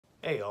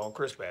Hey all,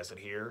 Chris Bassett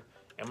here.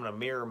 I'm going to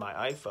mirror my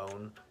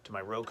iPhone to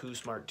my Roku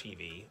Smart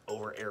TV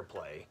over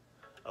Airplay,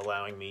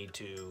 allowing me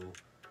to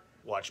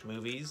watch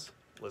movies,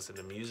 listen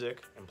to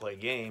music, and play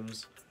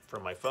games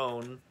from my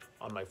phone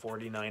on my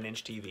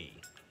 49-inch TV.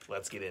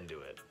 Let's get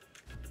into it.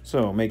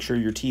 So make sure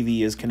your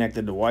TV is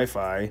connected to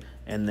Wi-Fi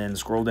and then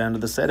scroll down to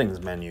the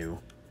settings menu.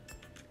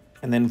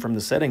 And then from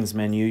the settings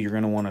menu, you're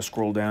going to want to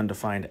scroll down to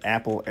find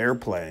Apple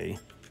Airplay.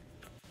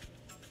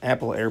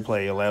 Apple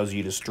Airplay allows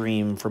you to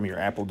stream from your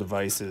Apple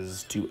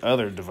devices to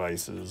other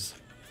devices.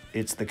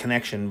 It's the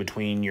connection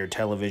between your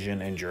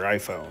television and your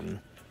iPhone.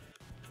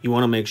 You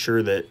want to make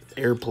sure that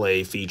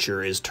Airplay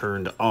feature is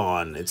turned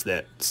on. It's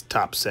that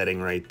top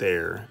setting right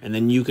there. And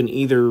then you can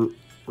either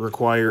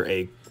require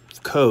a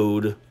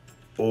code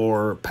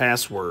or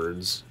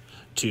passwords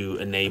to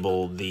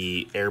enable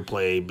the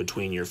Airplay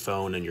between your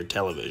phone and your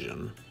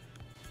television.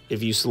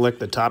 If you select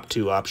the top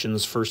two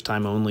options, first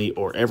time only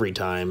or every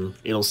time,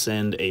 it'll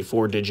send a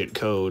 4-digit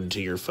code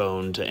to your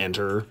phone to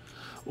enter,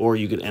 or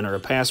you could enter a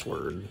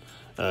password.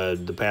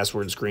 The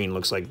password screen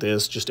looks like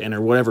this. Just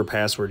enter whatever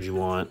password you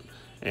want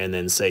and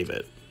then save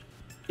it.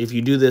 If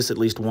you do this at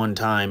least one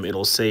time,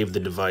 it'll save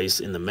the device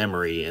in the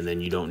memory and then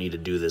you don't need to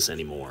do this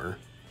anymore.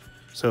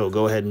 So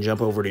go ahead and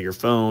jump over to your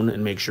phone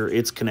and make sure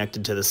it's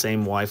connected to the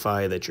same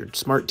Wi-Fi that your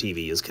smart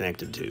TV is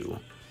connected to.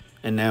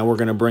 And now we're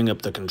going to bring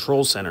up the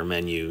Control Center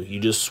menu. You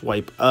just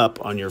swipe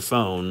up on your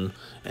phone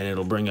and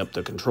it'll bring up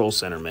the Control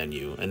Center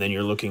menu. And then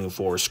you're looking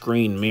for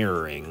screen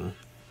mirroring.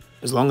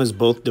 As long as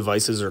both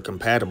devices are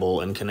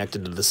compatible and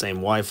connected to the same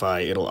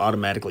Wi-Fi, it'll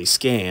automatically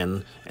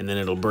scan and then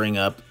it'll bring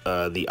up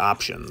the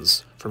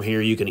options. From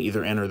here you can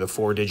either enter the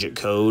 4-digit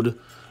code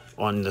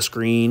on the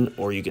screen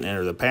or you can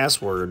enter the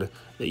password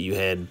that you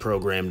had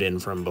programmed in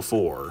from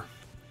before.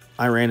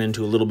 I ran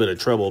into a little bit of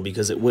trouble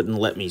because it wouldn't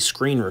let me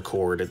screen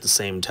record at the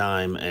same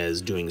time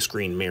as doing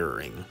screen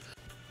mirroring.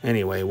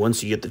 Anyway,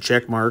 once you get the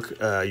check mark,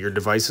 your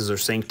devices are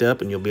synced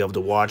up and you'll be able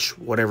to watch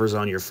whatever's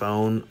on your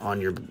phone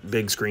on your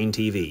big screen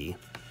TV.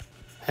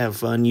 Have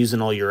fun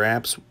using all your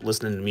apps,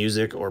 listening to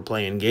music, or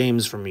playing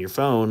games from your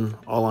phone,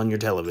 all on your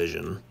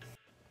television.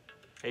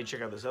 Hey,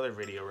 check out this other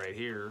video right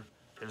here.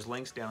 There's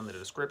links down in the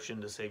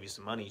description to save you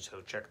some money,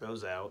 so check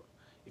those out.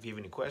 If you have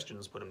any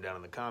questions, put them down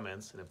in the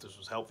comments, and if this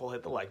was helpful,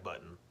 hit the like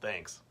button.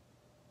 Thanks.